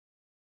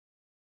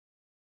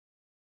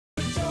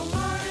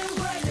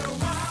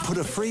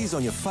a freeze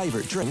on your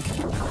favourite drink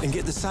and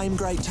get the same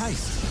great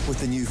taste with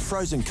the new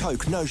frozen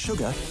Coke No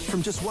Sugar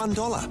from just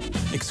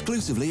 $1.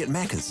 Exclusively at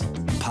Macca's.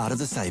 Part of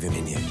the saver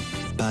menu.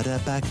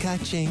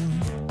 Ba-da-ba-ka-ching.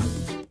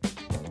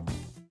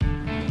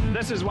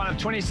 This is one of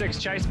 26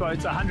 chase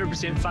boats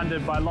 100%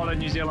 funded by a lot of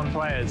New Zealand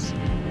players.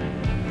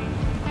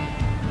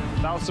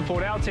 They'll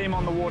support our team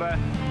on the water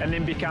and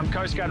then become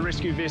Coast Guard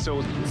rescue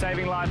vessels,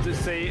 saving lives at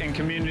sea in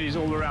communities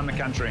all around the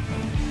country.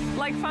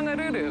 Like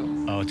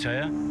Whangaruru,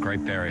 Aotea,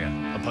 Great Barrier,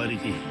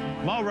 Aporiki,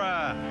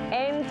 Maura,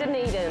 and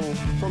Dunedin.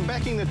 From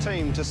backing the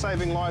team to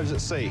saving lives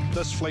at sea,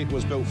 this fleet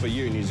was built for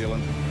you, New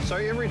Zealand. So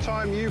every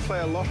time you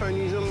play a Lotto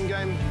New Zealand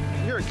game,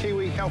 you're a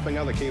Kiwi helping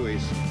other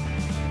Kiwis.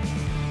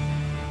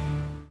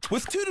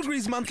 With 2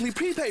 Degrees monthly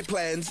prepaid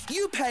plans,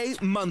 you pay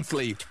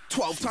monthly,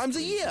 12 times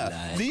a year.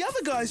 The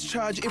other guys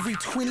charge every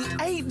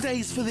 28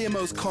 days for their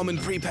most common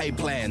prepaid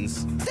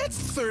plans. That's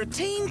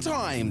 13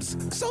 times.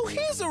 So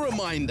here's a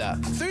reminder.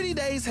 30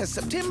 days has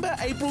September,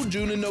 April,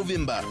 June and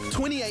November.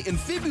 28 in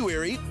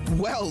February,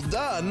 well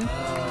done.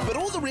 But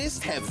all the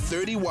rest have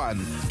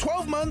 31.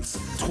 12 months,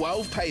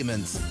 12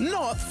 payments,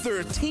 not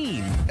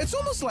 13. It's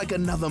almost like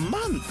another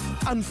month.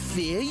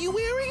 Unfair, you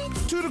weary?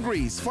 2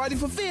 Degrees, fighting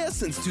for fair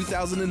since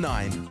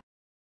 2009.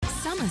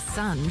 Summer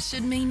sun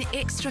should mean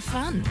extra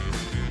fun,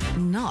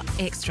 not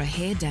extra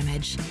hair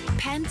damage.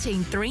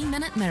 Pantene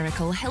 3-Minute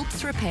Miracle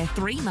helps repair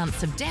 3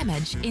 months of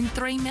damage in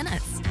 3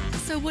 minutes.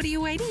 So what are you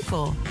waiting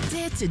for?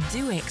 Dare to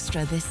do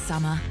extra this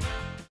summer.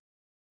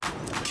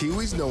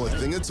 Kiwis know a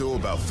thing or two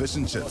about fish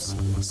and chips.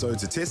 So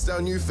to test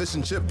our new fish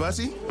and chip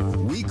butty,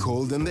 we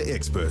called in the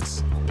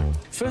experts.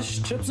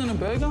 Fish, chips and a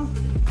burger?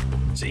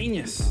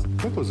 Genius.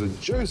 Pickles are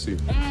juicy.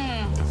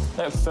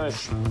 That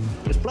fish.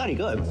 It's bloody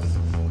good.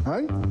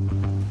 Hey?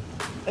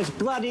 It's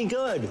bloody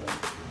good.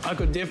 I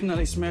could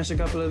definitely smash a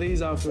couple of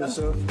these after a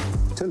surf.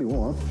 Tell you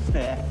what,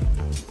 Yeah.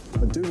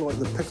 I do like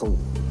the pickle.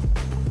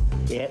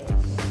 Yeah.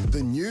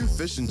 The new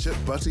fish and chip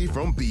butty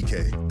from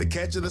BK. The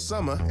catch of the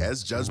summer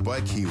as judged by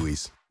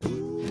Kiwis.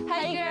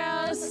 Hey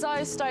girls,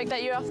 so stoked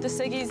that you're off the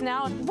ciggies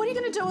now. What are you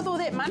going to do with all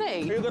that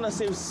money? You're gonna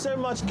save so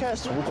much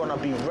cash. We're gonna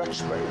be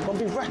rich, bro. We're gonna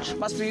be rich.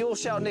 Must be your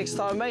shout next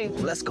time, mate.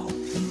 Let's go.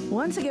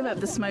 Want to give up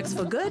the smokes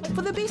for good?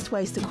 For the best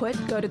ways to quit,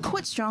 go to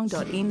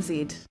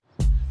quitstrong.nz.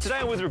 Today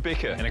I'm with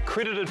Rebecca, an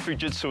accredited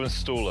Fujitsu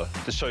installer,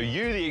 to show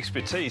you the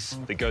expertise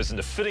that goes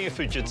into fitting a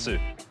Fujitsu.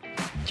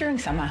 During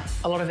summer,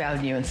 a lot of our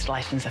new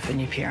installations are for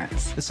new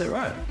parents. Is that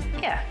right?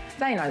 Yeah,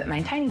 they know that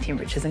maintaining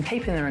temperatures and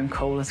keeping the room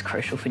cool is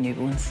crucial for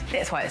newborns.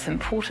 That's why it's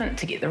important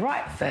to get the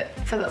right fit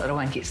so that little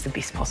one gets the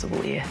best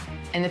possible air.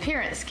 And the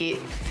parents get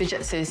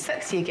Fujitsu's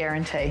 6-year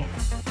guarantee.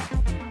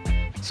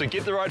 So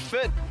get the right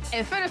fit.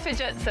 And fit a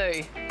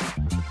Fujitsu.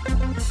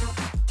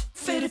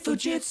 Fit a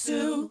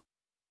Fujitsu.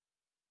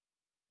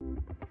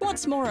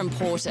 What's more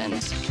important?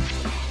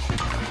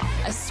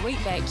 A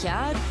sweet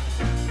backyard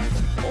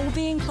or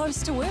being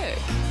close to work?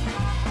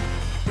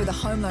 With a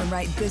home loan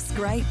rate this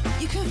great,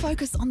 you can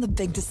focus on the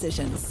big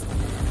decisions.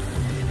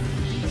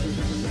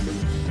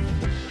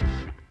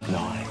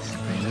 Nice.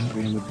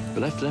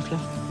 Left.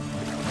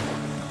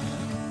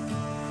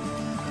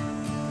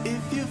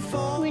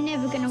 We're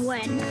never going to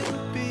win.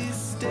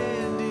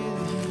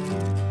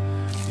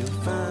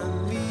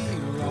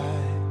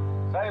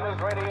 Sailors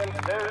ready in 2,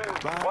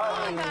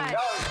 1, go!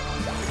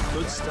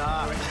 Good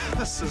start.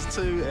 This is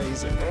too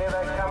easy. Here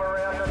they come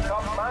around the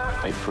top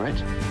mark. Wait for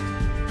it.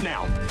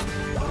 Now.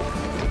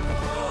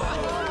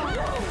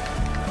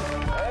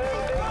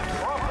 And it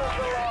crosses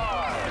the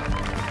line.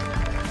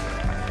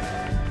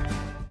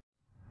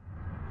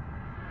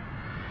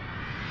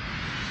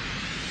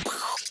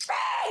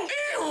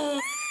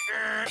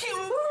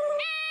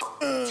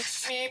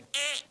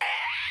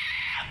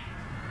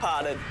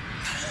 Pardon.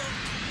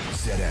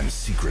 ZM's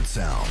Secret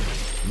Sound.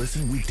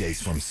 Listen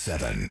weekdays from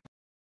 7.